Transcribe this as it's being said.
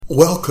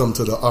Welcome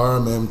to the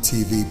RMM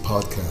TV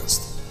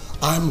podcast.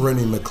 I'm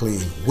Rennie McLean.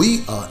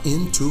 We are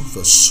into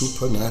the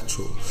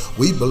supernatural.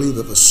 We believe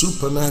that the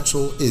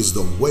supernatural is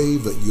the way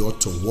that you're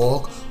to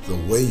walk, the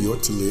way you're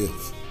to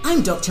live.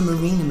 I'm Dr.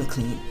 Marina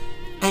McLean,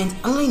 and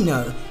I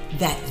know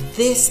that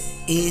this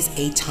is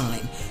a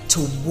time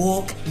to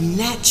walk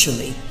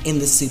naturally in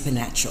the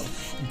supernatural,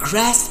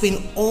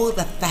 grasping all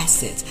the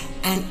facets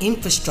and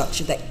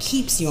infrastructure that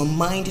keeps your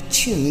mind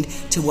tuned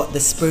to what the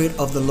Spirit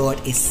of the Lord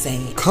is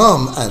saying.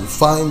 Come and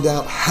find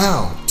out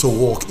how to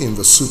walk in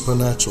the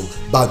supernatural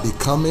by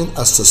becoming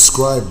a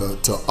subscriber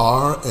to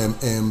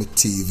RMM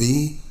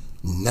TV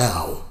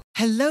now.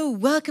 Hello,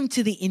 welcome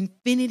to the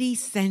Infinity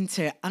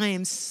Center. I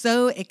am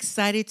so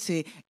excited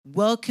to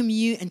welcome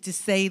you and to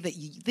say that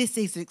this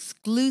is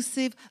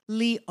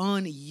exclusively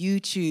on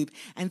YouTube.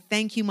 And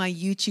thank you, my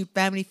YouTube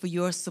family, for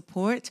your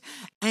support.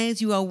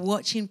 As you are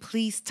watching,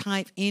 please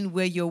type in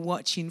where you're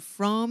watching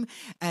from.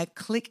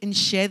 Click and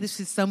share this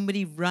with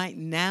somebody right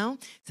now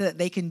so that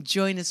they can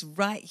join us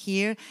right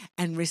here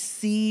and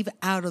receive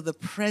out of the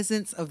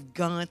presence of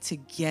God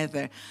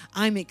together.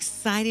 I'm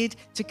excited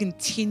to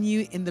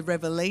continue in the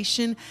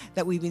revelation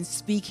that we've been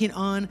speaking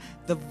on,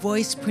 the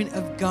voice print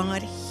of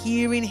God,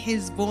 hearing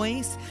His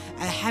voice,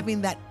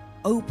 having that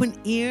open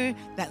ear,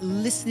 that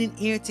listening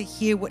ear to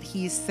hear what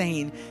He is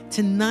saying.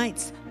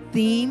 Tonight's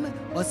theme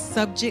or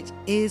subject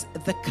is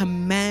the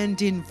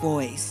commanding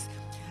voice.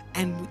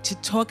 And to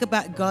talk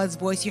about God's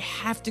voice, we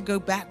have to go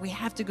back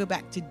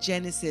to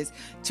Genesis,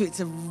 to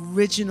its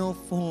original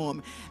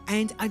form.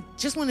 And I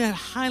just want to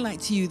highlight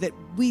to you that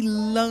we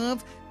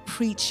love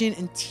preaching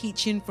and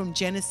teaching from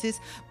Genesis,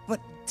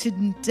 but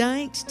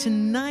tonight,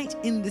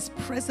 in this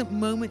present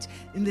moment,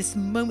 in this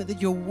moment that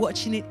you're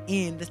watching it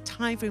in, the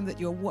time frame that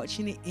you're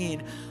watching it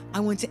in, I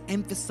want to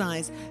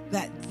emphasize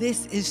that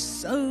this is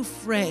so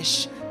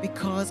fresh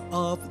because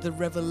of the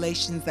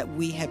revelations that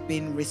we have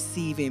been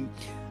receiving.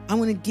 I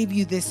want to give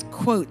you this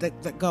quote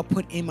that God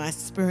put in my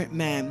spirit,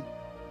 man.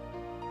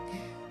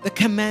 The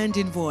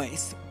commanding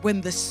voice.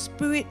 When the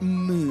Spirit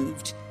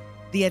moved,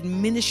 the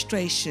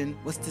administration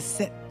was to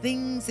set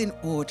things in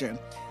order,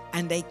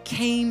 and they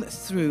came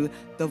through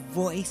the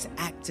voice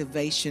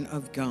activation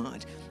of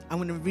God. I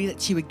want to read it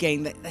to you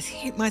again. That's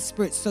hit my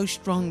spirit so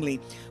strongly.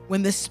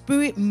 When the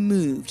Spirit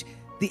moved,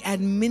 the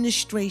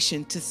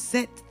administration to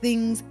set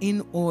things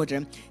in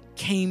order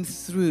came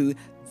through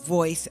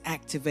voice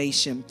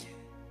activation.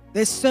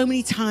 There's so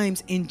many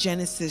times in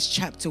Genesis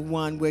chapter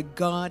 1 where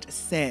God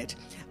said,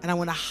 and I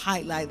want to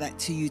highlight that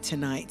to you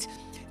tonight.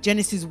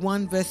 Genesis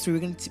 1 verse 3, we're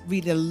going to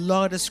read a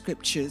lot of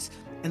scriptures,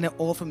 and they're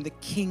all from the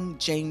King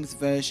James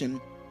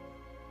Version.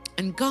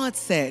 And God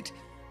said,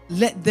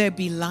 "Let there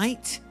be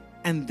light,"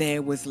 and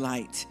there was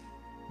light.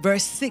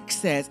 Verse 6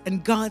 says,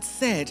 and God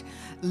said,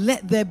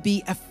 "Let there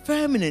be a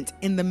firmament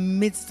in the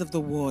midst of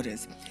the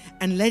waters,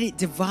 and let it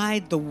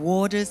divide the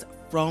waters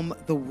from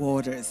the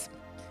waters."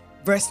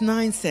 Verse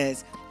 9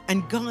 says,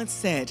 and God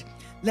said,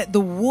 "Let the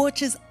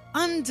waters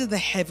under the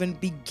heaven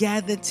be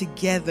gathered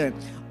together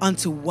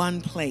unto one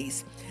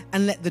place,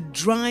 and let the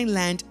dry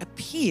land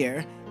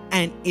appear,"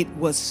 and it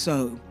was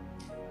so.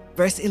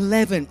 Verse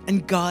 11,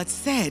 and God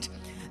said,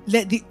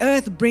 "Let the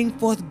earth bring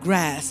forth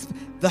grass,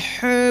 the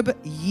herb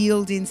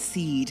yielding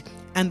seed,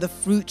 and the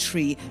fruit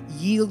tree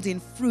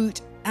yielding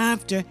fruit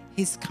after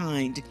his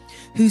kind,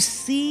 whose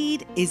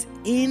seed is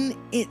in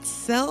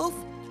itself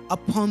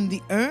upon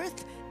the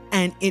earth,"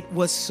 and it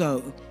was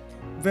so.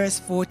 Verse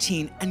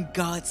 14, and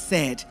God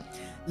said,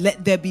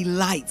 "Let there be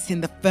lights in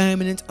the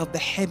firmament of the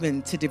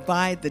heaven to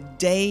divide the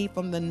day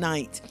from the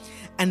night,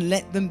 and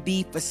let them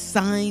be for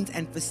signs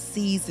and for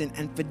seasons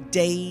and for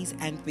days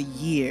and for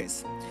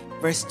years."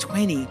 Verse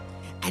 20,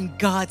 and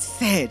God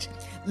said,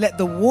 "Let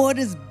the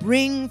waters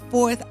bring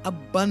forth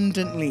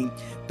abundantly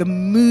the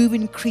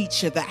moving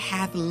creature that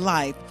hath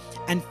life,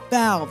 and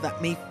fowl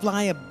that may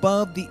fly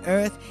above the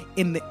earth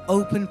in the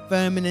open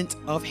firmament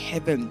of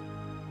heaven."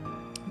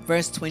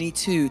 Verse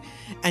 22,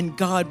 and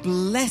God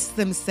blessed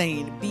them,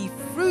 saying, "Be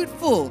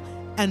fruitful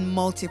and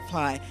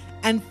multiply,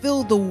 and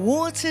fill the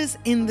waters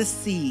in the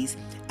seas,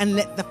 and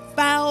let the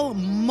fowl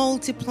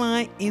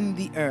multiply in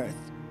the earth."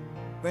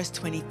 Verse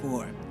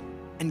 24,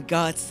 and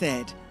God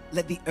said,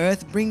 "Let the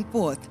earth bring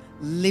forth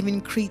living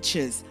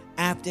creatures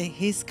after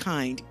his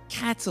kind,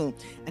 cattle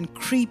and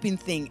creeping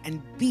thing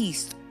and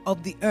beast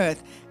of the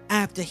earth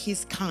after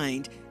his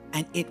kind,"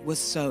 and it was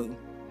so.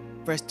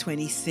 Verse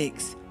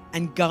 26,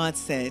 and God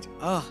said,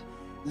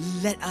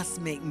 "Let us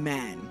make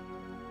man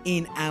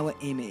in our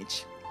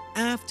image,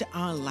 after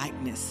our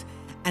likeness,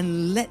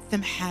 and let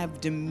them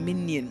have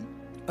dominion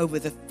over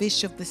the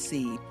fish of the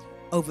sea,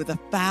 over the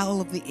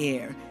fowl of the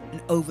air,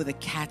 and over the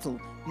cattle,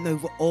 and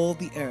over all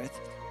the earth,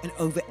 and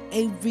over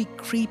every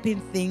creeping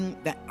thing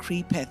that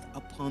creepeth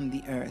upon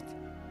the earth."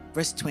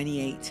 Verse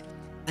 28,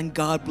 and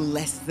God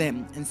blessed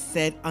them and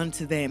said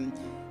unto them,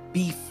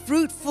 "Be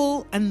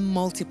fruitful and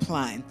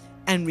multiply,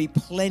 and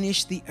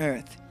replenish the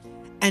earth,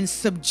 and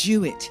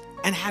subdue it,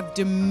 and have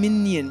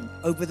dominion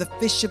over the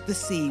fish of the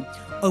sea,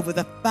 over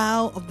the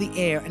fowl of the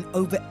air, and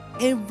over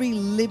every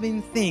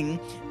living thing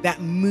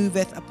that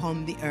moveth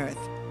upon the earth."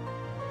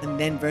 And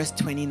then verse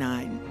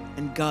 29,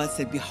 and God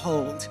said,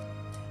 behold,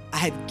 I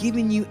have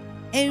given you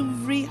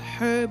every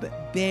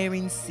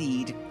herb-bearing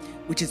seed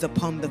which is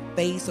upon the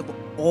face of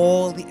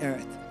all the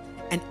earth,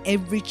 and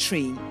every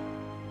tree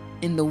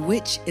in the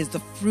which is the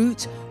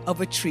fruit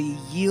of a tree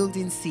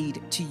yielding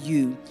seed to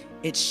you,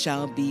 it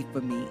shall be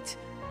for meat.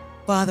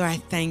 Father, I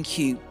thank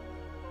you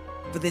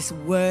for this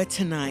word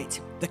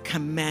tonight, the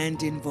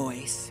commanding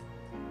voice.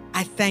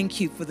 I thank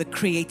you for the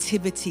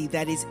creativity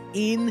that is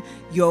in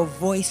your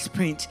voice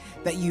print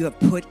that you have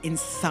put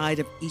inside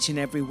of each and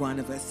every one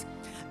of us.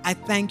 I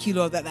thank you,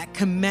 Lord, that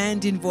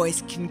commanding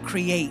voice can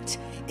create,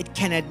 it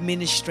can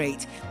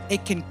administrate,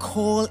 it can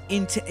call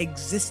into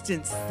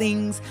existence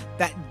things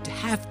that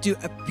have to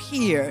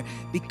appear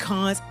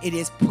because it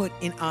is put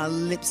in our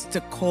lips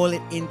to call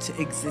it into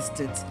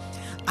existence.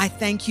 I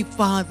thank you,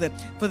 Father,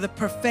 for the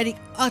prophetic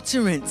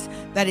utterance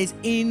that is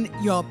in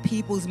your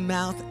people's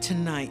mouth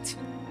tonight.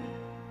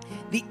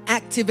 The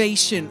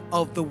activation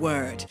of the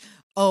word.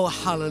 Oh,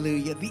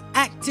 hallelujah. The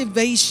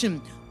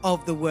activation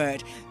of the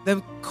word.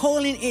 The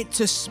calling it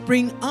to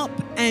spring up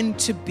and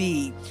to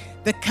be.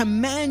 The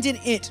commanding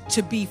it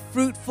to be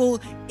fruitful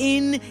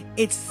in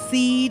its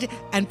seed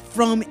and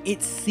from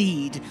its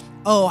seed.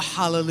 Oh,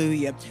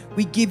 hallelujah.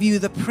 We give you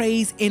the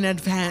praise in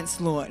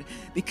advance, Lord,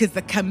 because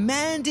the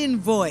commanding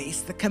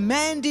voice, the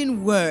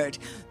commanding word,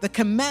 the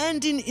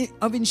commanding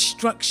of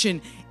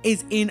instruction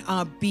is in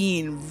our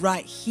being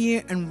right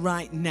here and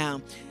right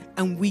now.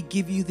 And we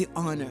give you the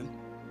honor.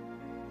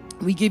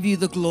 We give you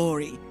the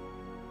glory.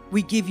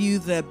 We give you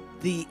the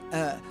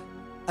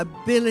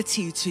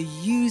ability to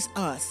use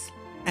us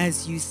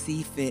as you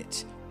see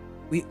fit.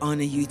 We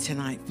honor you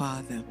tonight,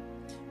 Father.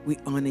 We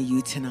honor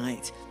you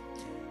tonight.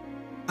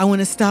 I want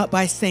to start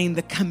by saying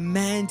the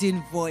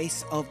commanding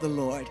voice of the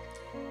Lord.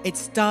 It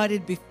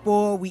started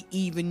before we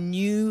even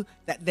knew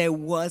that there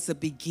was a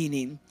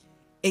beginning.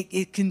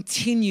 It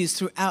continues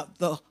throughout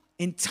the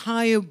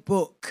entire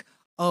book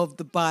of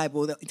the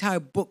Bible, the entire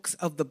books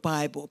of the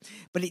Bible.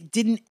 But it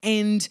didn't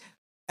end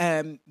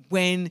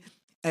when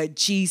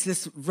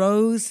Jesus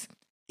rose.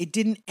 It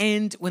didn't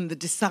end when the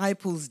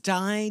disciples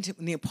died,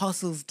 when the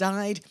apostles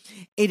died.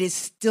 It is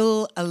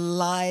still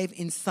alive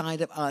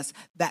inside of us.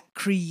 That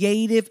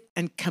creative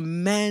and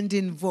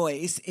commanding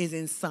voice is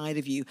inside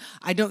of you.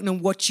 I don't know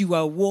what you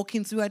are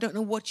walking through. I don't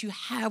know what you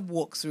have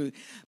walked through.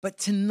 But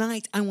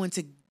tonight I want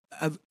to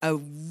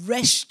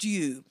arrest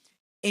you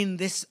in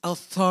this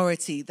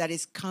authority that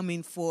is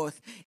coming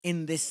forth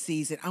in this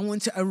season. I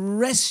want to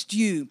arrest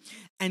you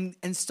and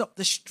stop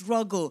the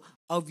struggle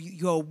of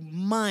your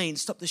mind,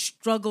 stop the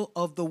struggle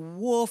of the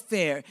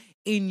warfare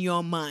in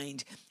your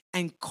mind,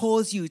 and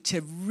cause you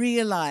to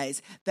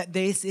realize that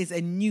this is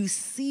a new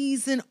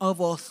season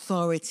of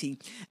authority,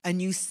 a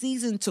new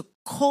season to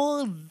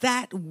call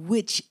that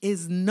which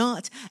is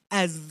not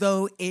as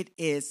though it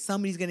is.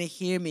 Somebody's going to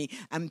hear me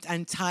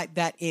and type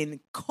that in.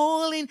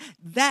 Calling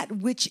that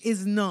which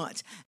is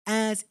not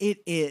as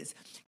it is.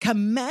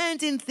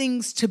 Commanding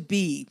things to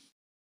be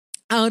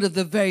out of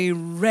the very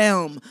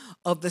realm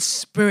of the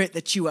spirit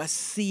that you are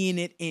seeing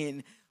it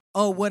in.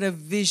 Oh, what a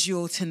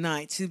visual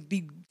tonight, to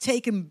be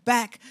taken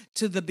back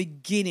to the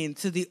beginning,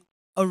 to the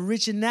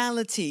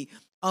originality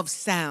of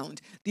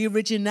sound, the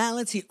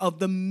originality of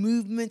the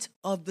movement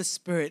of the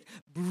Spirit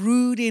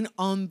brooding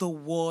on the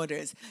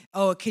waters.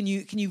 Oh, can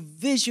you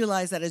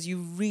visualize that as you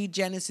read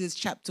Genesis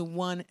chapter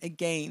 1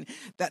 again,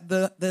 that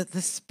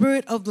the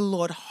Spirit of the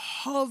Lord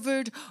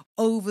hovered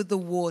over the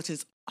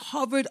waters,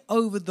 hovered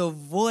over the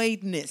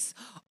voidness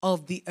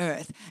of the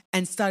earth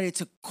and started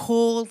to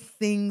call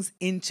things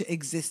into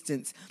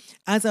existence.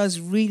 As I was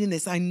reading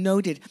this, I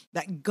noted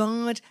that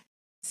God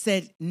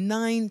said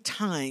 9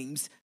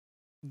 times,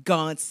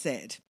 God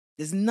said.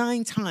 There's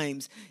 9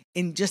 times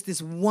in just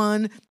this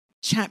one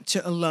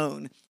chapter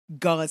alone.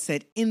 God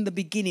said, in the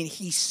beginning,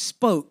 he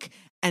spoke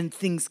and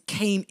things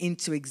came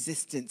into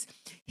existence.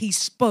 He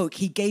spoke,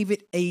 he gave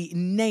it a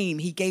name,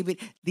 he gave it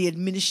the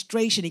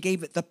administration, he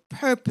gave it the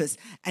purpose,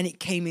 and it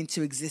came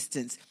into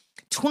existence.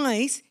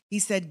 Twice, he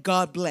said,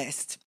 God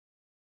blessed.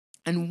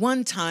 And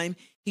one time,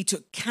 he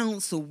took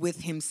counsel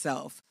with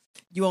himself.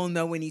 You all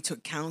know when he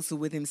took counsel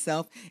with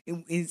himself.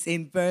 It's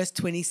in verse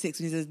 26,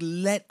 when he says,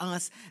 let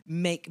us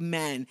make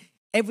man.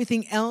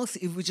 Everything else,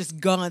 it was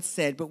just God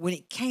said. But when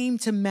it came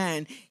to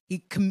man,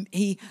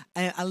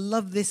 I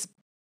love this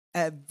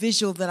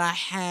visual that I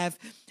have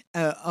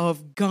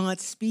of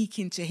God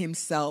speaking to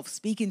himself,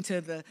 speaking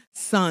to the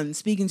Son,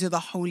 speaking to the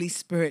Holy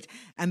Spirit,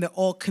 and they're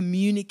all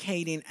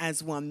communicating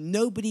as one.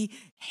 Nobody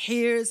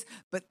hears,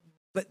 but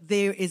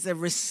there is a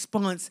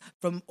response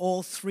from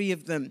all 3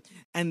 of them,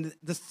 and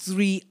the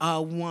 3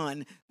 are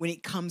one when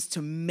it comes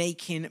to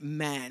making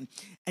man.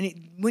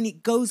 And when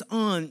it goes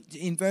on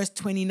in verse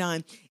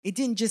 29, it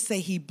didn't just say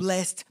he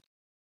blessed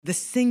the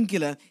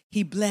singular,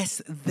 he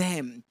blessed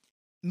them,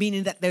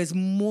 meaning that there's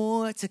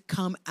more to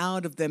come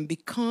out of them.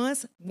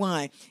 Because,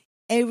 why?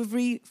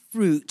 Every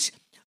fruit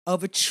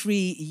of a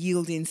tree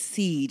yielding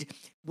seed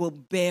will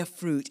bear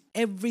fruit.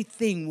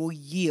 Everything will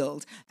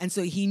yield. And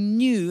so he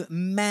knew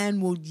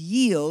man will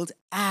yield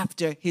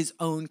after his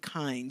own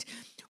kind.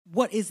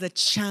 What is the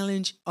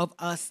challenge of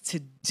us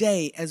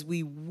today as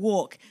we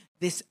walk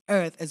this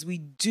earth, as we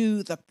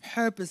do the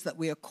purpose that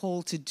we are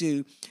called to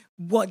do?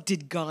 What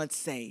did God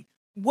say?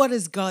 What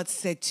has God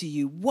said to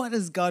you? What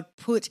has God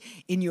put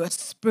in your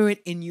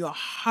spirit, in your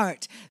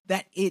heart,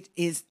 that it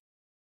is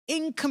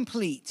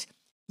incomplete?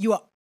 You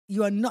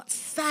are not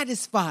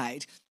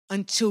satisfied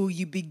until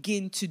you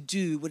begin to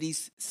do what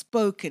He's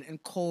spoken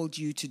and called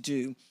you to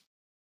do.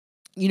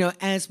 You know,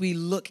 as we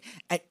look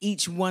at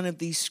each one of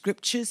these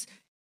scriptures,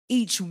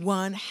 each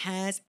one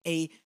has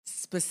a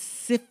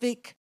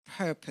specific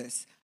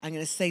purpose. I'm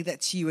going to say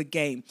that to you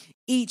again.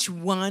 Each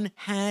one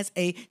has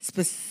a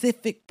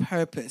specific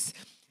purpose.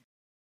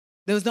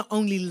 There was not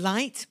only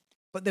light,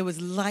 but there was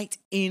light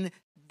in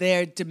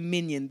their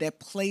dominion, their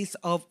place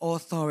of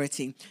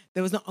authority.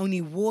 There was not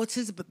only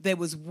waters, but there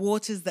was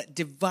waters that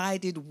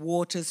divided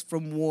waters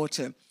from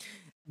water.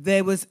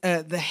 There was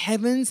the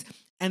heavens,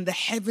 and the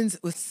heavens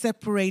were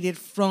separated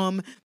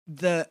from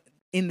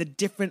in the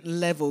different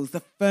levels,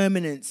 the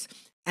firmaments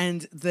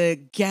and the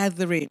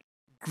gathering,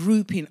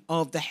 grouping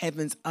of the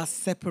heavens are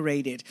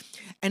separated.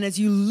 And as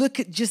you look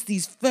at just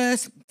these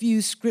first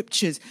few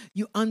scriptures,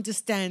 you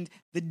understand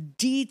the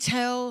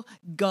detail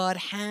God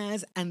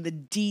has and the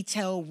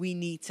detail we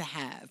need to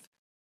have.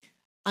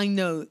 I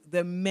know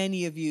there are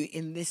many of you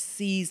in this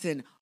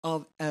season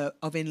of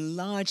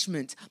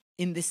enlargement,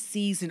 in this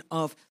season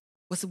of,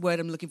 what's the word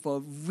I'm looking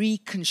for?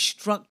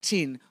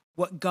 Reconstructing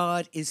what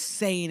God is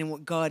saying and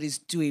what God is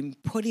doing,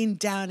 putting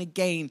down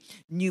again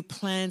new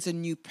plans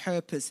and new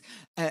purpose,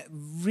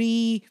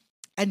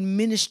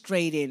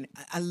 re-administrating.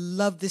 I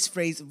love this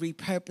phrase,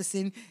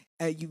 repurposing.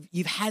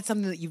 You've had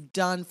something that you've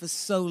done for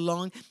so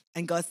long,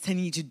 and God's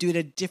telling you to do it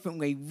a different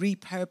way,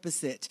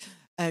 repurpose it.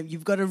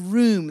 You've got a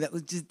room that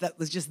was just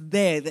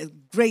there,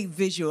 that great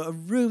visual, a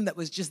room that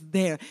was just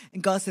there.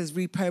 And God says,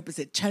 repurpose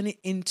it, turn it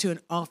into an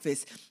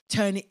office,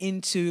 turn it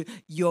into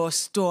your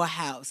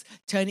storehouse,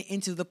 turn it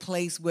into the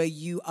place where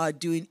you are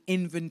doing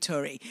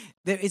inventory.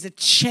 There is a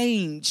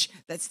change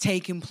that's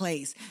taking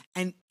place,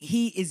 and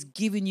He is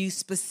giving you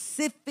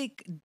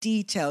specific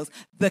details.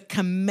 The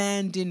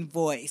commanding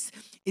voice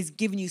is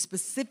giving you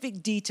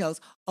specific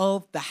details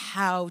of the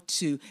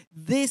how-to.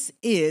 This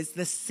is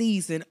the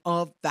season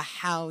of the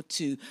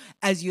how-to.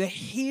 As you're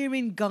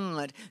hearing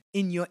God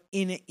in your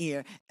inner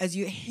ear, as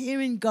you're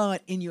hearing God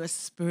in your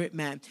spirit,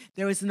 man,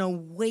 there is an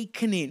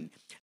awakening.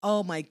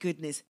 Oh my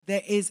goodness.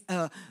 There is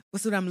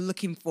what's what I'm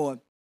looking for?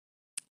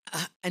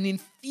 An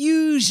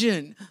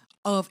infusion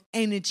of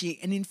energy,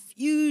 an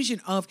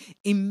infusion of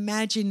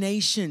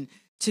imagination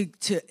to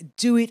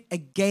do it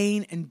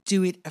again and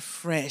do it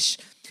afresh.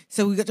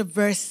 So we got to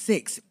verse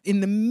 6. In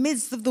the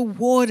midst of the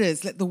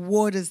waters, let the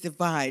waters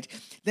divide.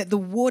 Let the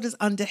waters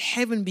under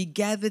heaven be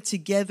gathered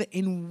together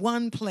in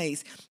one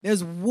place.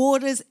 There's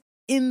waters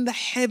in the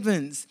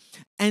heavens,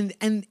 and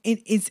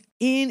it is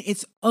in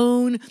its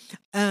own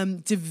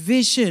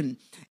division.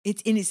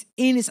 It's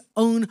in its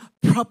own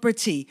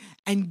property.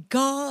 And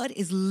God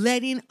is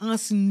letting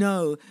us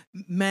know,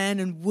 man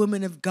and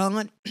woman of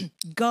God,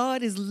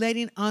 God is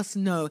letting us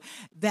know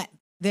that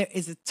there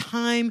is a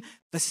time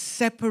for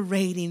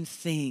separating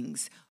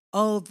things.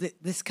 Oh,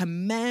 this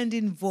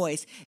commanding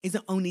voice is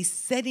not only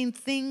setting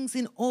things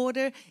in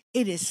order,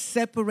 it is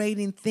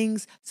separating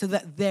things so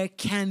that there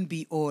can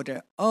be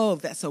order. Oh,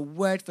 that's a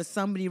word for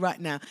somebody right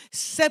now.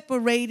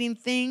 Separating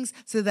things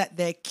so that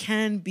there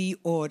can be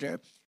order.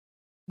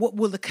 What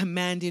will the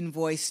commanding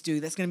voice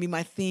do? That's going to be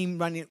my theme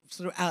running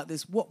throughout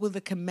this. What will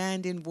the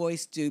commanding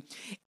voice do?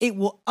 It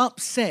will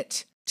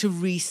upset to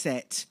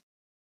reset.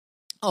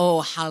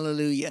 Oh,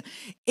 hallelujah.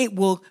 It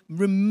will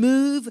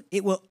remove,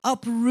 it will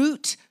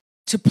uproot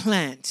to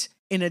plant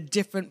in a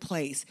different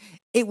place.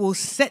 It will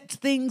set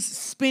things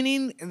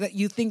spinning that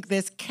you think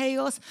there's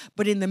chaos,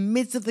 but in the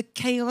midst of the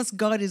chaos,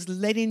 God is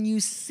letting you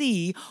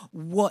see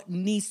what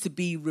needs to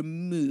be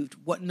removed,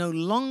 what no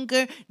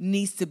longer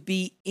needs to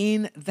be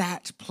in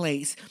that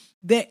place.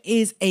 There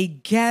is a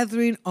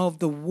gathering of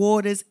the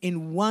waters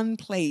in one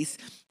place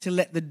to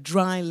let the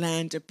dry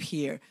land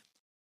appear.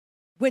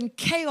 When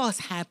chaos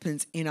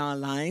happens in our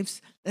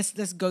lives,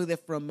 let's go there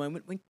for a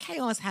moment. When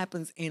chaos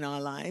happens in our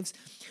lives,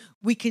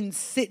 we can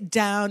sit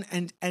down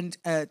and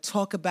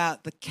talk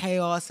about the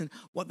chaos and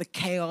what the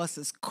chaos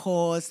has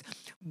caused,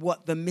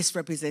 what the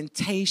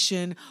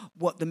misrepresentation,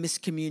 what the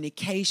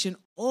miscommunication,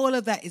 all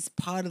of that is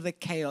part of the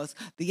chaos.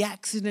 The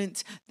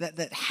accident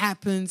that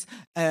happens,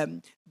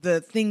 the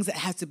things that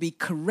have to be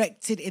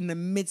corrected in the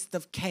midst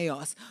of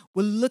chaos.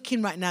 We're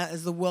looking right now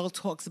as the world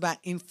talks about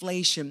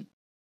inflation.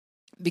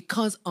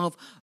 Because of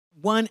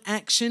one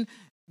action,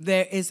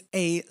 there is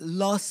a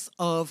loss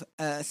of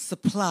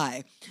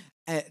supply.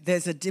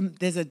 There's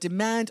a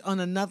demand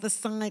on another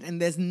side,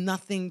 and there's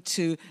nothing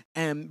to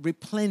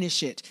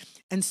replenish it.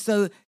 And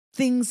so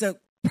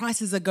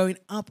prices are going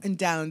up and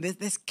down.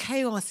 There's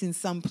chaos in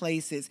some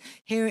places.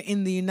 Here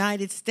in the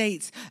United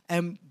States,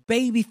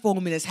 baby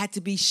formulas had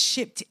to be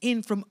shipped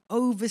in from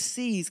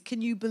overseas.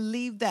 Can you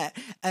believe that?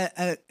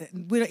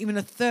 We're not even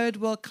a third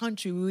world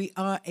country. We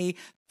are a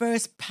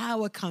first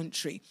power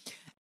country.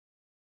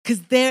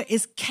 Because there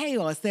is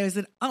chaos, there is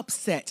an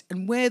upset.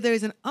 And where there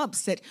is an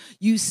upset,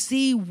 you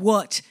see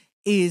what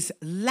is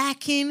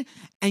lacking,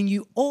 and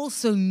you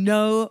also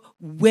know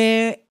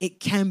where it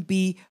can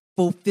be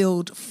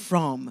fulfilled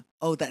from.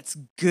 Oh, that's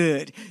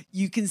good.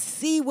 You can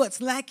see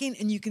what's lacking,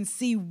 and you can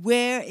see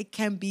where it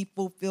can be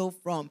fulfilled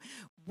from.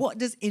 What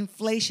does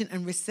inflation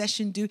and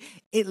recession do?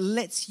 It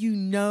lets you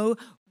know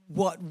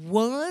what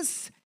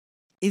was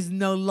is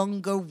no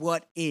longer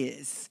what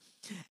is.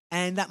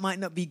 And that might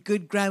not be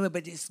good grammar,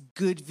 but it's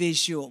good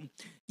visual.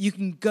 You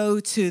can go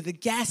to the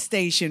gas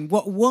station.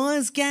 What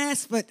was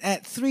gas, but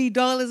at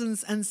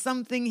 $3 and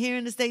something here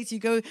in the States, you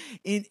go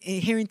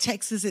here in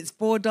Texas, it's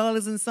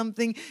 $4 and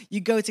something. You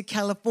go to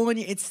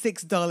California, it's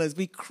 $6.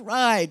 We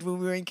cried when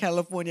we were in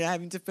California,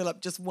 having to fill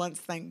up just once,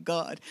 thank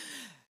God.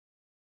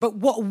 But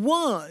what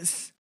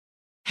was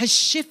has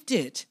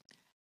shifted.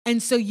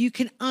 And so you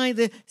can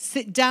either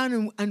sit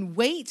down and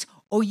wait,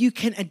 or you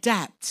can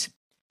adapt.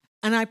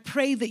 And I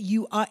pray that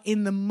you are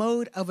in the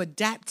mode of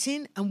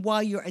adapting. And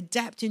while you're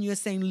adapting, you're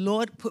saying,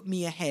 Lord, put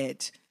me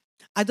ahead.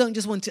 I don't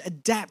just want to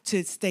adapt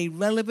to stay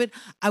relevant.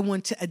 I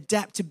want to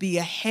adapt to be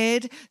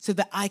ahead so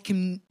that I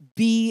can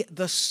be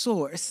the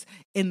source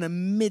in the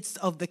midst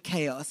of the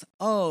chaos.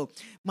 Oh,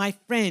 my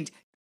friend,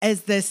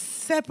 as they're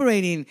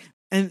separating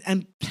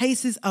and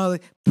places are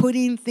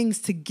putting things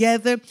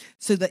together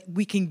so that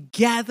we can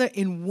gather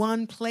in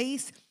one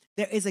place,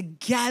 there is a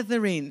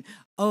gathering.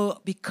 Oh,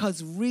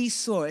 because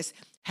resource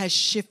has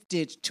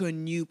shifted to a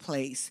new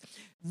place.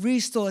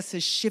 Resource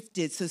has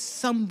shifted, so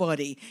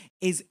somebody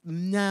is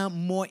now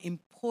more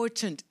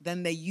important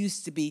than they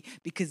used to be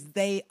because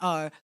they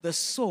are the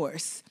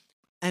source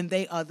and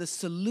they are the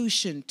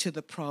solution to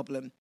the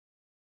problem.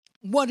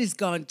 What is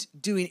God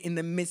doing in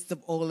the midst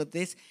of all of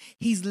this?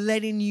 He's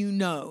letting you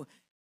know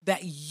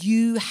that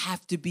you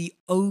have to be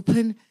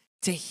open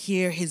to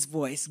hear his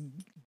voice.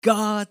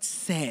 God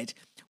said,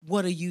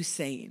 what are you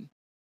saying?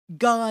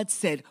 God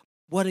said,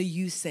 what are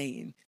you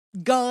saying?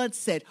 God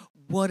said,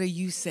 what are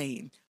you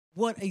saying?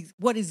 What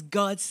is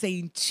God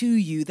saying to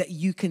you that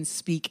you can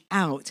speak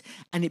out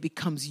and it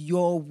becomes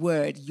your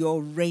word,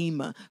 your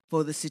rhema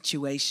for the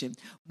situation?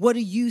 What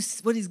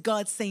is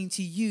God saying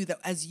to you that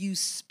as you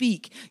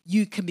speak,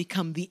 you can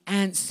become the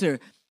answer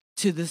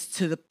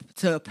to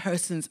a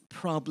person's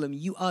problem?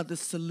 You are the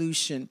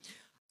solution.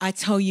 I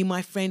tell you,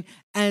 my friend,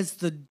 as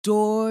the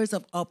doors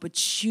of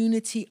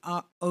opportunity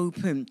are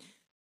open,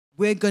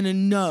 we're going to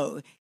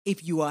know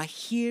if you are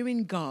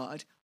hearing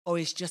God or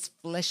it's just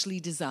fleshly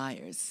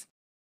desires.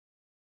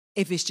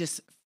 If it's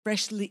just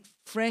fresh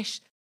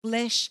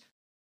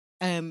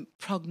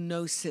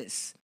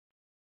prognosis,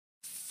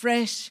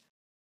 fresh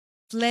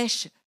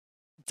flesh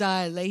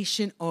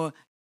dilation, or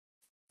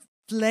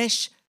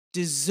flesh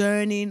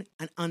discerning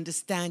and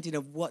understanding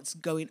of what's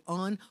going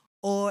on,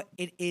 or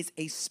it is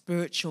a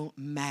spiritual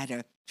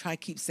matter. Try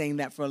keep saying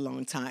that for a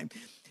long time.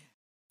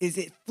 Is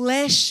it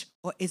flesh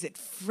or is it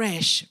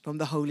fresh from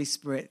the Holy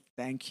Spirit?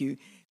 Thank you.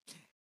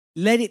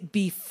 Let it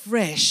be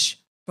fresh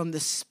from the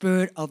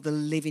Spirit of the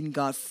living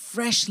God.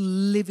 Fresh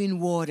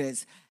living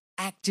waters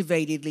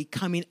activatedly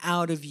coming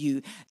out of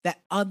you, that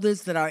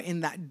others that are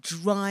in that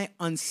dry,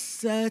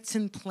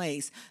 uncertain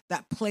place,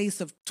 that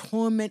place of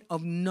torment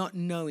of not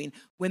knowing,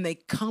 when they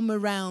come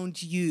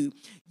around you,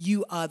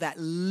 you are that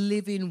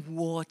living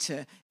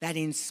water that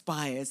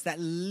inspires, that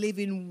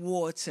living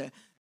water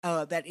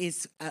that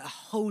is a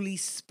Holy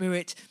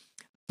Spirit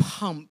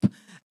pump.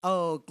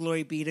 Oh,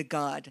 glory be to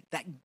God,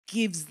 that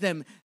gives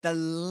them the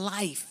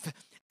life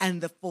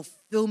and the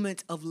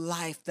fulfillment of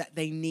life that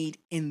they need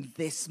in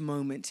this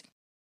moment.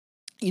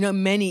 You know,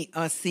 many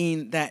are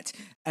seeing that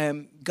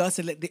God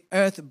said, let the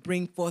earth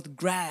bring forth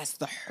grass,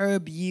 the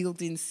herb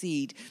yielding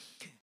seed.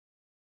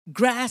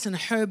 Grass and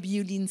herb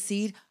yielding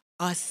seed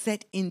are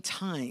set in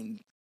time,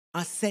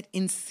 are set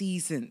in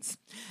seasons.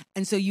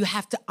 And so you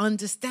have to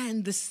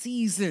understand the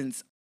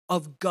seasons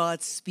of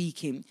God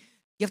speaking.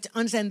 You have to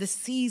understand the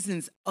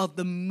seasons of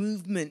the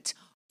movement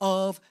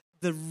of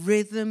the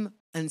rhythm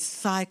and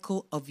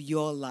cycle of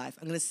your life.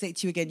 I'm going to say it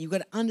to you again. You've got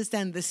to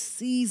understand the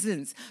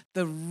seasons,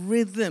 the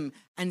rhythm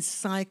and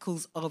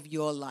cycles of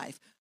your life.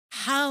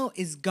 How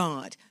is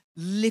God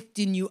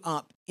lifting you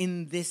up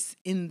in this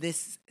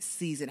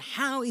season?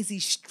 How is he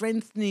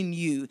strengthening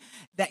you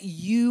that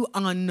you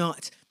are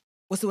not,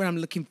 what's the word I'm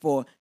looking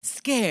for?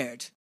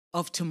 Scared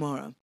of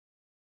tomorrow.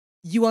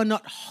 You are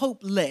not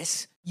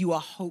hopeless, you are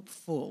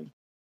hopeful.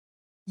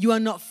 You are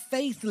not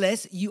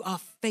faithless, you are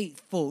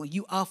faithful.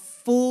 You are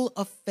full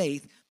of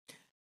faith.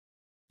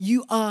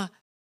 You are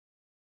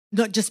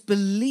not just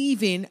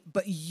believing,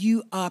 but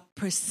you are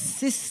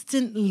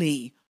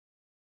persistently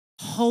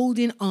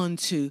holding on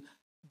to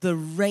the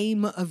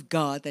rhema of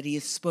God that he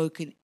has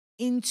spoken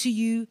into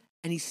you,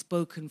 and he's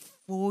spoken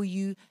for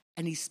you,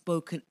 and he's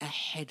spoken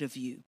ahead of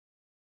you.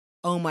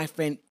 Oh, my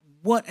friend,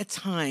 what a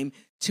time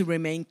to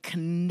remain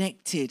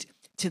connected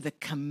to the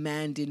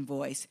commanding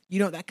voice. You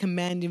know what that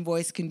commanding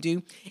voice can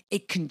do?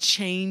 It can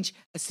change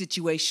a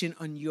situation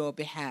on your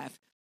behalf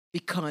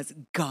because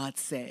God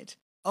said.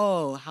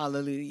 Oh,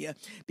 hallelujah.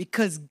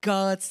 Because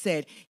God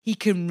said he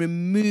can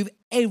remove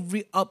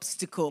every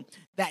obstacle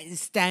that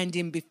is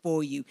standing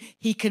before you.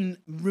 He can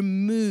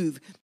remove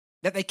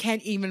that they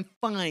can't even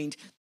find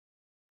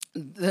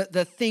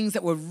the things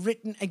that were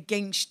written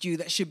against you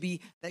that should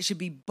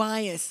be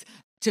biased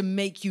to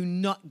make you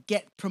not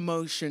get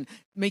promotion,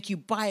 make you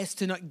biased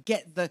to not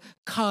get the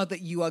car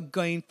that you are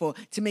going for,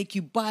 to make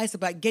you biased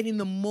about getting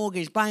the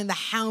mortgage, buying the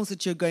house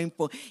that you're going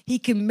for. He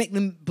can make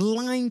them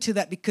blind to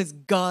that because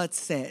God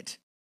said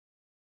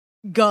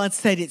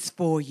it's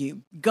for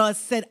you. God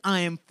said,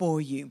 I am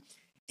for you.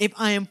 If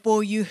I am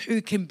for you,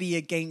 who can be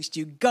against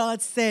you?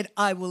 God said,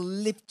 I will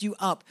lift you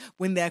up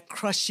when they're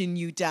crushing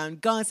you down.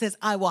 God says,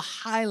 I will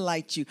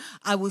highlight you.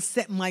 I will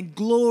set my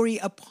glory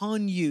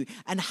upon you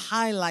and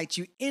highlight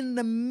you in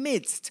the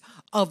midst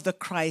of the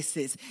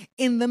crisis,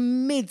 in the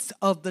midst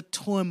of the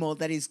turmoil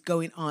that is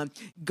going on.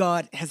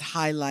 God has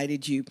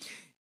highlighted you.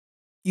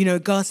 You know,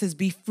 God says,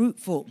 be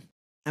fruitful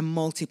and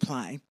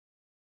multiply.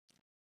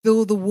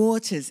 Fill the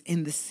waters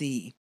in the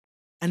sea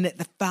and let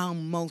the fowl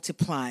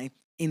multiply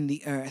in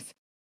the earth.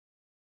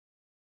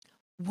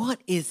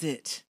 What is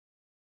it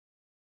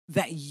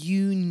that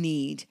you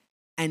need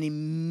an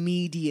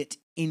immediate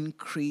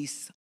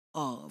increase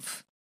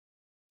of?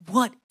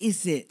 What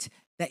is it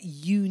that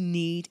you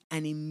need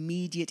an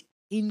immediate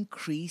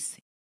increase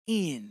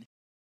in?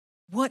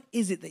 What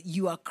is it that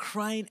you are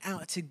crying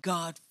out to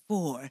God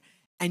for?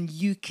 And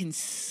you can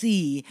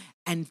see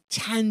and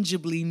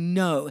tangibly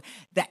know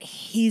that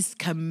his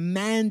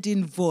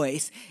commanding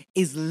voice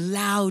is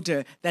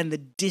louder than the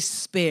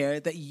despair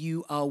that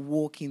you are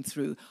walking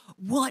through.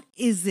 What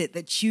is it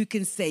that you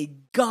can say,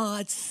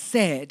 God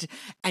said,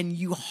 and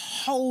you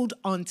hold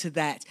on to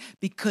that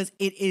because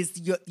it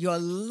is your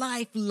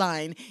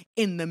lifeline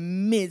in the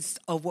midst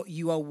of what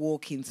you are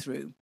walking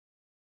through?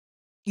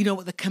 You know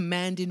what the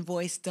commanding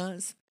voice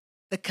does?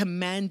 The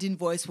commanding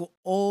voice will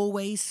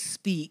always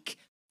speak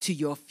to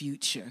your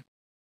future.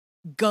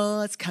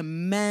 God's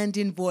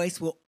commanding voice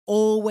will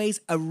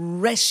always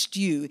arrest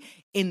you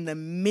in the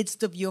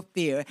midst of your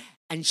fear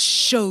and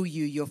show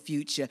you your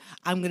future.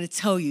 I'm going to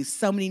tell you,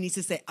 somebody needs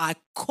to say, I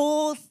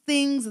call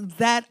things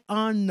that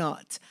are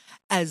not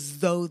as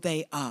though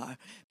they are,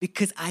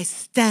 because I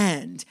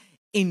stand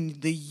in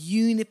the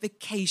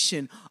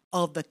unification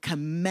of the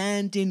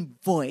commanding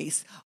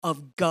voice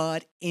of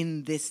God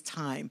in this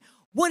time.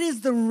 What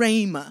is the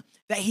rhema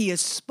that he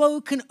has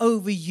spoken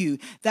over you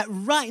that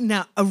right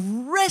now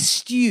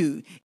arrest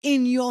you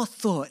in your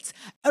thoughts,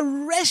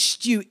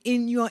 arrest you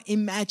in your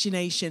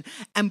imagination,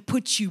 and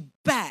put you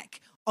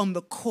back on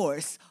the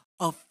course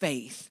of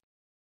faith?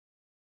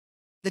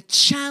 The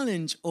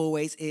challenge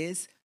always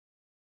is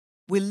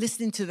we're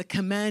listening to the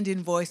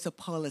commanding voice of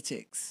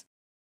politics.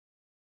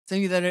 Some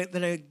of you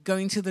that are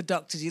going to the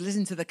doctors, you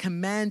listen to the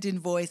commanding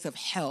voice of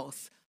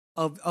health,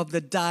 of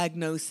the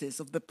diagnosis,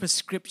 of the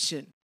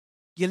prescription.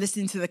 You're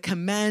listening to the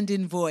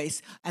commanding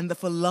voice and the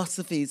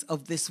philosophies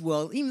of this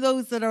world. Even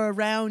those that are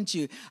around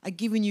you are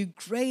giving you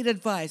great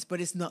advice, but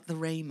it's not the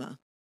rhema.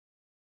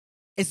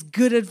 It's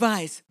good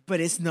advice, but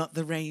it's not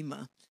the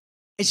rhema.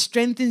 It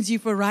strengthens you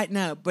for right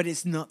now, but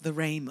it's not the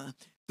rhema.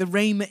 The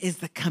rhema is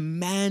the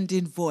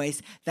commanding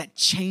voice that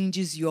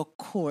changes your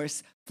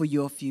course for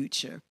your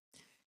future.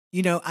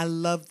 You know, I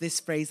love this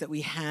phrase that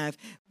we have.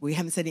 We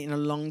haven't said it in a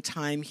long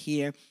time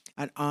here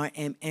at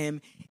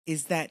RMM,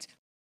 is that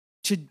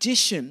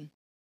tradition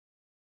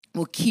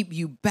will keep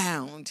you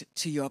bound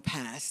to your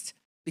past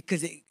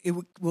because it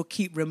will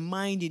keep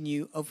reminding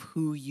you of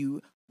who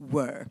you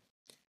were.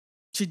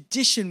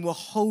 Tradition will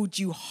hold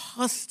you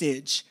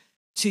hostage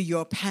to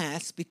your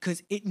past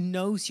because it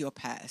knows your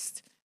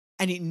past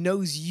and it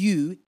knows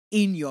you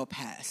in your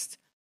past.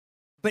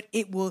 But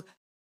it will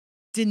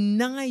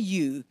deny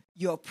you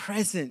your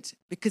present,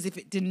 because if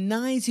it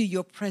denies you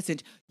your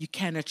present, you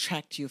can't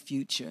attract your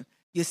future.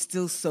 You're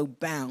still so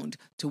bound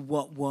to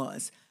what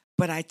was.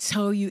 But I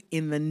tell you,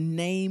 in the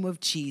name of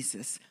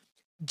Jesus,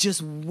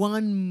 just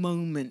one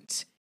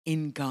moment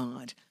in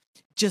God,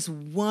 just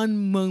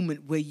one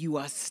moment where you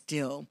are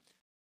still,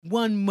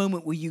 one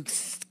moment where you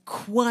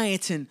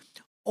quieten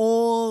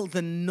all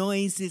the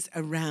noises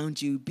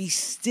around you. Be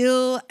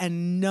still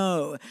and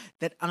know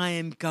that I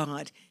am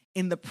God.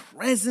 In the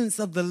presence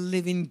of the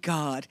living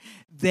God,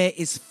 there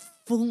is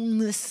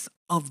fullness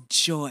of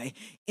joy.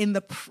 In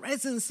the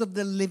presence of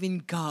the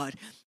living God,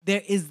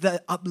 there is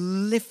the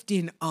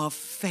uplifting of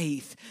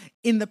faith.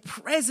 In the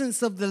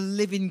presence of the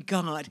living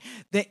God,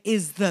 there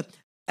is the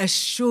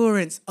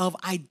assurance of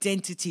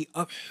identity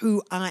of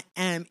who I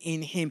am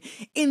in him.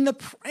 In the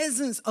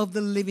presence of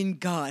the living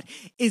God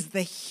is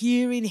the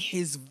hearing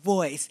his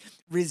voice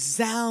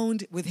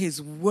resound with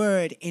his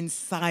word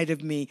inside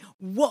of me.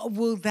 What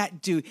will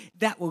that do?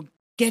 That will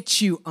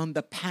get you on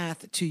the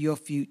path to your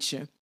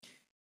future.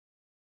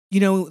 You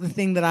know, the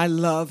thing that I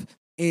love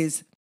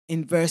is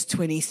in verse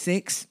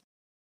 26,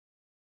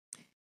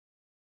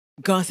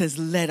 God says,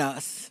 let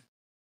us.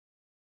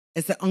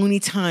 It's the only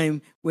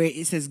time where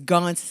it says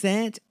God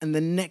said, and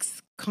the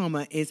next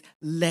comma is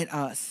let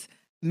us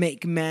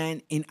make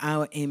man in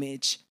our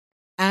image,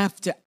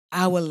 after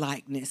our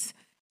likeness.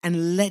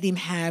 and let him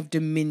have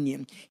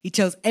dominion. He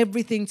tells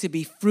everything to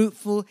be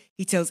fruitful.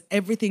 He tells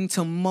everything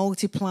to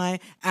multiply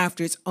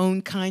after its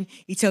own kind.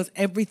 He tells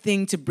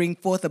everything to bring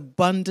forth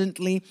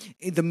abundantly,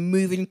 the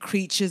moving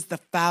creatures, the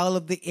fowl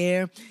of the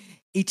air.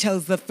 He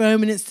tells the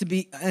firmaments to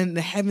be and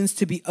the heavens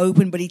to be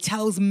open, but he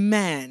tells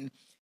man,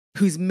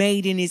 who's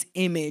made in his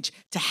image,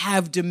 to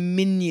have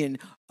dominion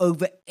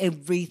over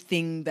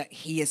everything that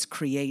he has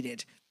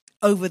created,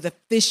 over the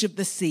fish of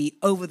the sea,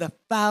 over the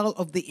fowl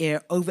of the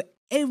air, over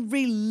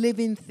every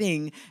living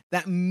thing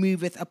that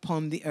moveth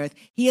upon the earth.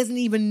 He hasn't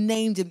even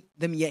named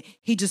them yet.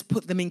 He just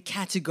put them in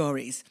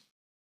categories.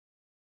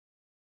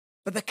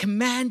 But the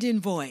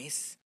commanding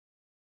voice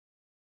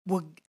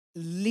will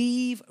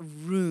leave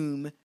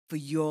room for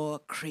your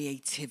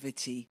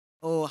creativity.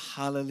 Oh,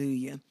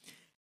 hallelujah.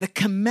 The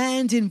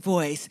commanding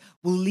voice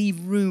will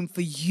leave room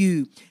for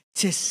you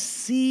to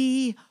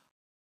see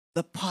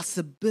the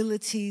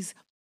possibilities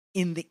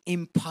in the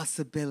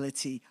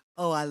impossibility.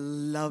 Oh, I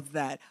love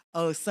that.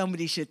 Oh,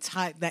 somebody should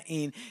type that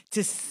in.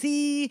 To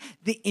see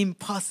the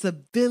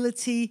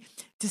impossibility,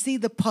 to see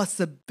the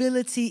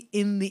possibility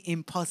in the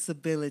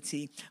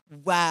impossibility.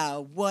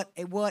 Wow, what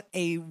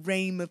a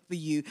rhema for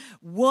you.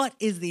 What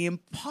is the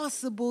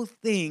impossible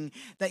thing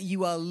that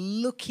you are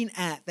looking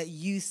at that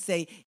you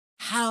say,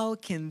 how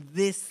can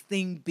this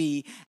thing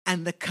be?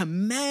 And the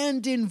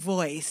commanding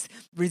voice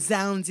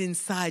resounds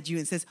inside you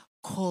and says,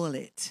 call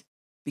it,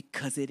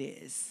 because it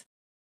is.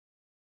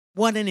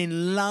 What an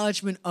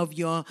enlargement of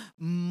your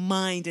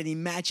mind and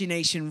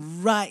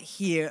imagination right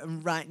here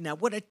and right now.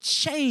 What a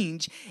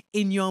change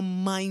in your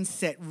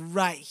mindset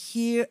right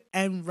here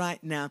and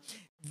right now.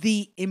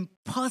 The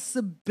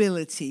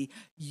impossibility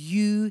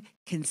you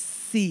can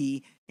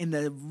see in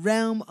the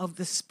realm of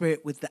the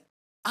Spirit with the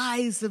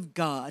eyes of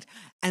God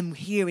and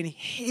hearing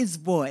his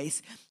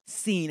voice,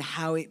 seeing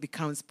how it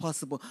becomes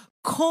possible.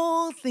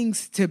 Call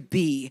things to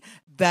be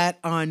that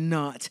are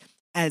not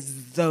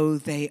as though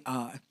they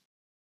are.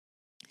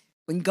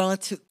 When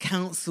God took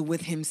counsel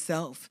with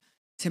himself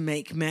to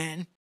make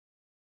man,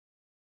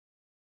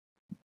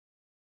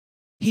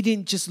 he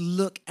didn't just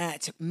look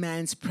at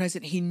man's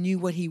present, he knew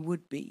what he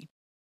would be.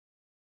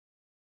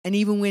 And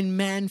even when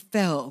man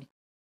fell,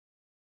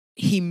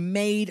 he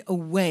made a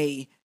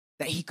way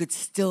that he could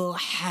still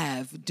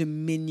have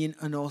dominion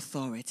and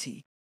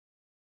authority.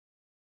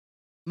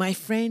 My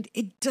friend,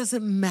 it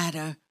doesn't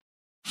matter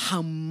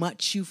how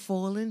much you've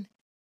fallen.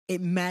 It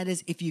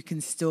matters if you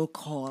can still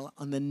call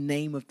on the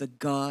name of the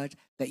God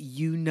that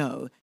you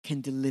know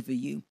can deliver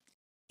you.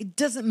 It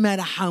doesn't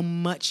matter how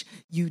much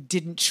you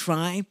didn't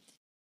try.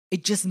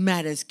 It just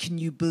matters, can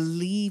you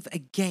believe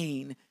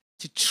again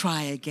to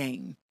try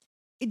again?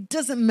 It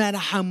doesn't matter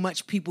how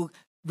much people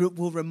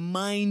will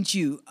remind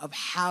you of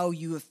how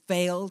you have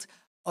failed,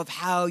 of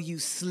how you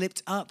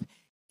slipped up.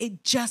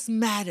 It just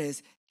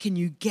matters, can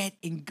you get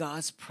in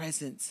God's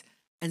presence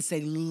and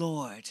say,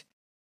 Lord,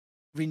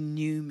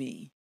 renew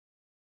me.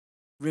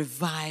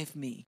 Revive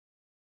me,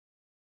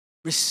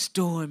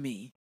 restore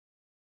me,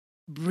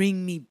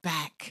 bring me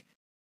back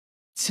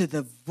to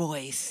the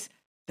voice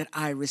that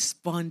I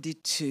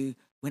responded to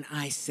when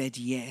I said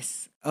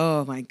yes.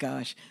 Oh my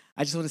gosh,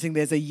 I just want to sing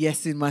there's a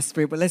yes in my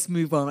spirit, but let's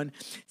move on.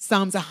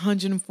 Psalms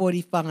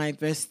 145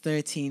 verse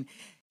 13.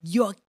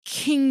 Your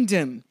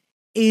kingdom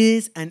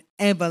is an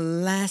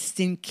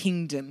everlasting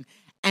kingdom,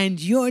 and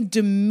your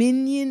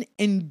dominion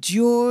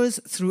endures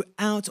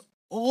throughout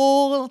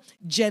all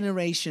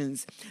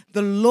generations.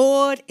 The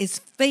Lord is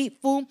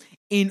faithful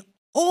in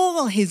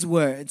all his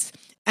words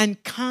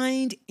and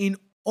kind in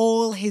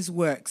all his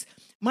works.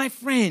 My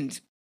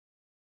friend,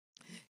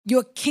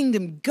 your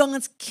kingdom,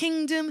 God's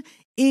kingdom,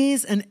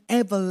 is an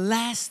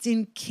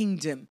everlasting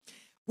kingdom.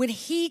 When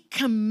he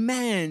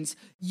commands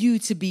you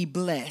to be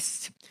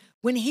blessed,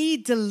 when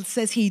he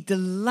says he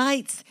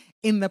delights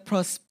in the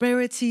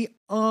prosperity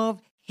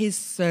of his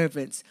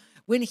servants,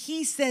 when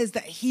he says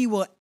that he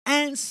will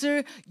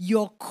answer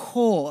your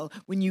call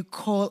when you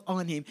call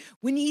on him,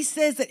 when he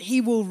says that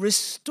he will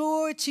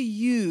restore to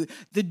you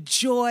the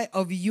joy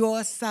of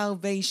your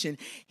salvation,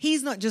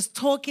 he's not just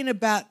talking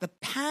about the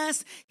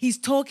past, he's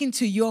talking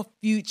to your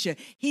future.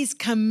 He's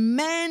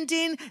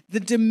commanding the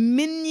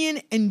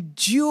dominion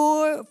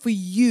endure for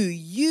you.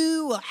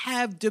 You will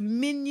have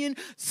dominion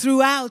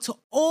throughout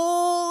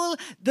all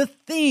the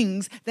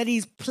things that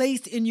he's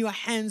placed in your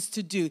hands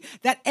to do.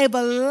 That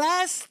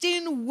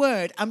everlasting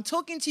word, I'm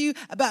talking to you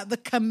about the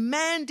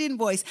commanding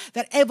voice,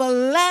 that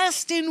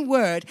everlasting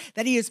word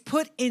that he has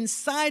put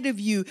inside of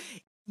you.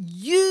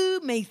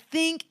 You may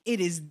think it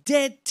is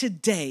dead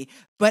today,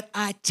 but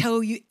I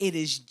tell you, it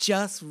is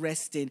just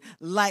resting.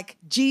 Like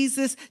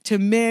Jesus to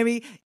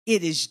Mary,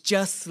 it is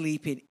just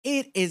sleeping.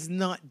 It is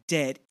not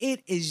dead.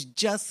 It is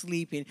just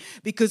sleeping,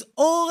 because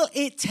all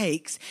it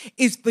takes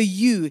is for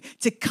you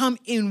to come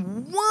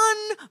in one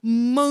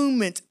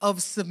moment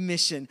of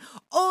submission.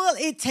 All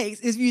it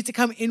takes is for you to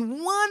come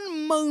in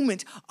one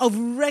moment of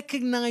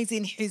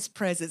recognizing his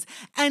presence.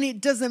 And it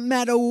doesn't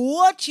matter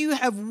what you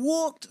have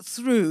walked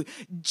through,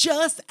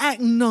 just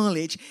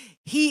acknowledge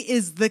he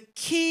is the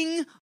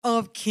King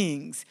of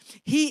kings.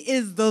 He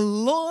is the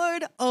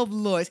Lord of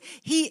lords.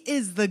 He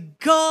is the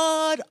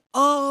God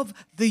of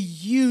the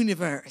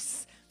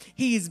universe.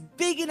 He is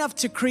big enough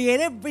to create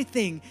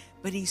everything,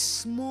 but he's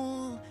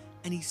small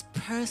and he's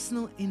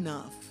personal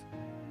enough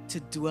to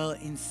dwell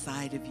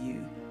inside of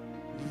you.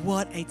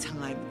 What a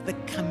time. The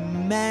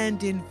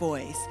commanding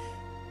voice.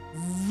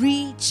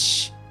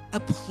 Reach a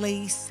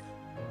place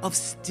of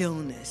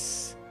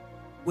stillness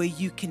where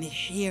you can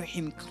hear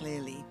him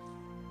clearly.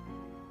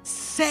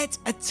 Set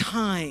a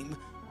time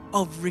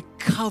of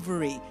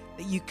recovery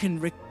that you can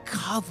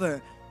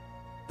recover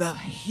the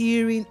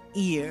hearing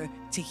ear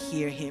to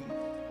hear him.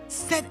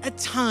 Set a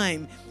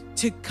time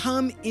to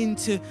come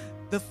into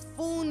the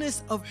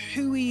fullness of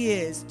who he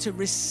is, to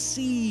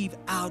receive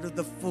out of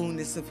the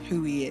fullness of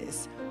who he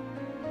is.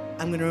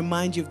 I'm going to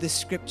remind you of this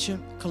scripture,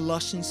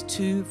 Colossians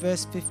 2,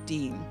 verse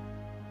 15.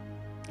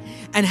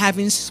 And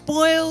having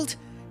spoiled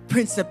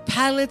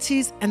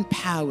principalities and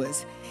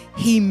powers,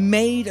 he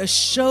made a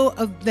show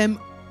of them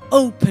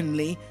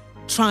openly,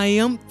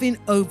 triumphing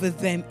over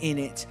them in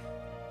it.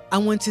 I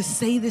want to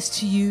say this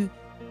to you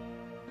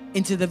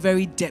into the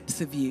very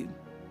depths of you.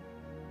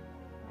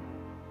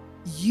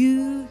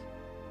 You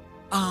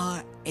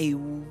are a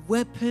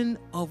weapon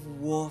of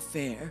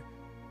warfare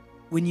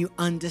when you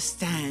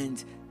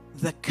understand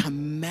the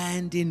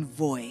commanding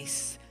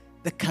voice,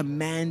 the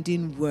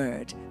commanding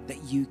word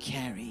that you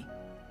carry.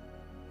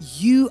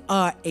 You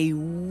are a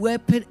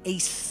weapon, a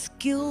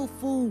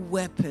skillful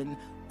weapon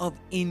of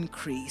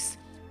increase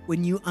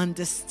when you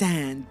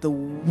understand the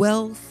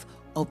wealth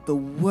of the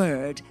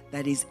word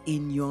that is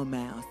in your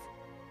mouth.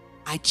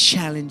 I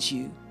challenge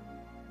you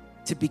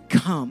to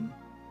become,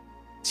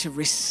 to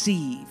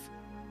receive,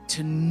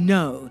 to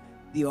know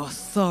the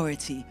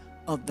authority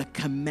of the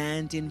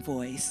commanding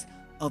voice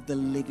of the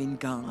living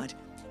God.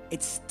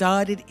 It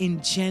started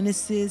in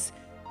Genesis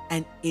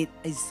and it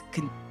is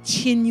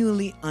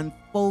continually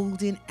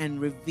unfolding and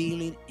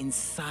revealing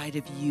inside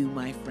of you,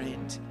 my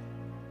friend.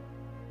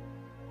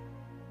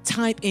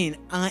 Type in,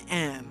 I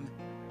am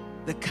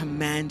the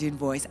commanding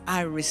voice.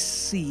 I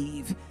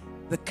receive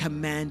the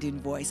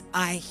commanding voice.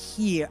 I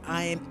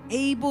am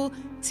able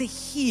to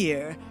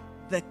hear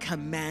the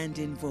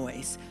commanding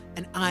voice,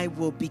 and I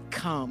will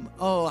become,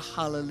 oh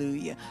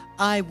hallelujah,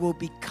 I will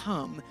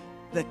become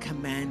the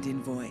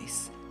commanding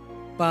voice.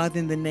 Father,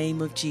 in the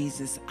name of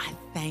Jesus, I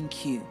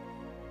thank you.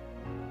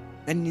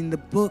 And in the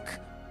book,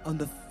 on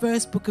the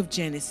first book of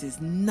Genesis,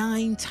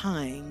 9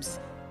 times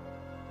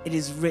it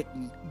is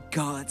written,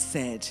 God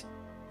said.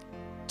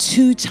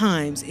 2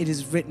 times it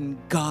is written,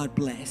 God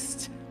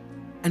blessed.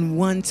 And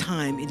 1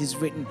 time it is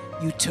written,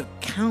 you took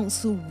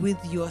counsel with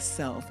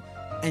yourself.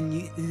 And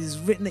it is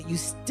written that you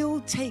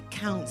still take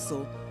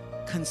counsel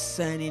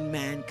concerning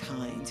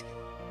mankind.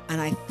 And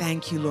I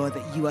thank you, Lord,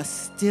 that you are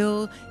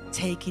still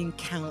taking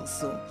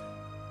counsel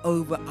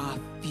over our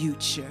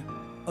future,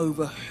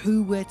 over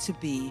who we're to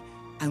be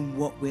and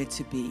what we're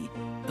to be.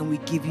 And we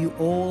give you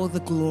all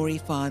the glory,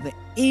 Father,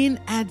 in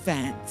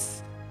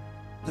advance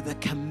for the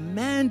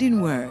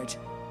commanding word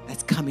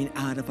that's coming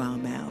out of our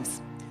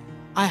mouths.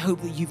 I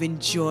hope that you've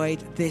enjoyed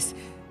this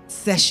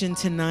session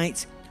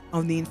tonight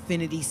on the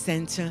Infinity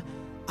Center.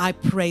 I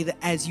pray that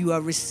as you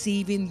are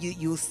receiving,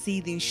 you'll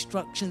see the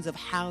instructions of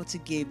how to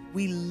give.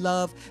 We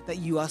love that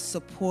you are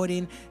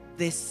supporting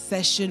this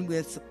session.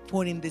 We're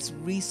supporting this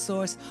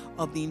resource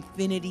of the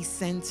Infinity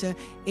Center.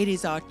 It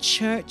is our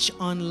church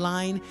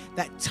online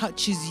that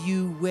touches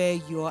you where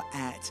you're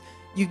at.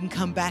 You can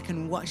come back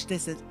and watch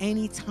this at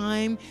any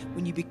time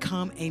when you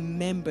become a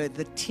member,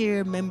 the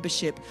tier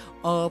membership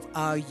of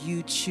our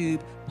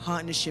YouTube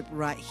partnership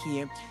right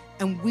here.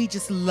 And we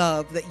just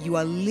love that you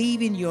are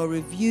leaving your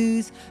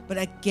reviews. But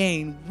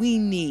again, we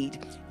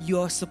need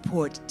your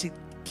support to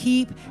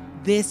keep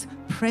this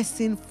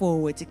pressing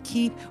forward, to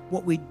keep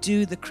what we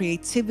do, the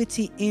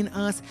creativity in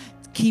us,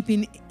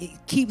 it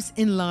keeps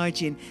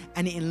enlarging,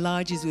 and it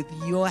enlarges with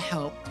your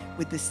help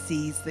with the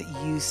seeds that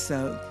you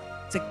sow.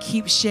 So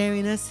keep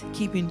sharing us,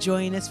 keep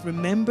enjoying us.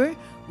 Remember,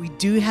 we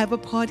do have a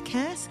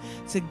podcast,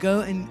 so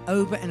go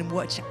over and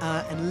watch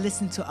and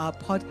listen to our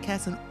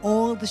podcast on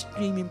all the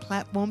streaming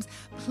platforms.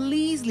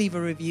 Please leave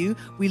a review.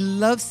 We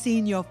love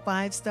seeing your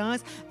 5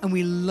 stars, and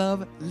we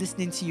love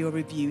listening to your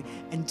review.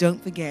 And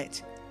don't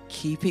forget,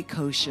 keep it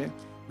kosher.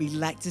 We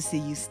like to see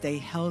you stay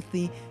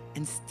healthy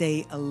and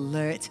stay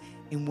alert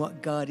in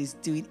what God is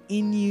doing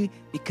in you,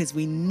 because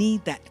we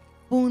need that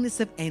fullness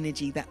of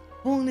energy, that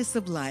fullness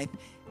of life,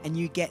 and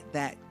you get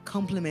that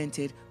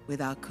complemented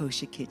with our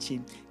kosher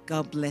kitchen.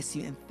 God bless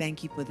you and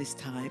thank you for this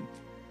time.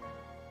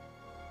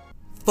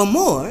 For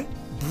more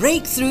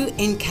breakthrough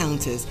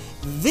encounters,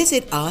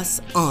 visit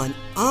us on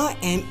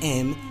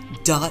rmm.live.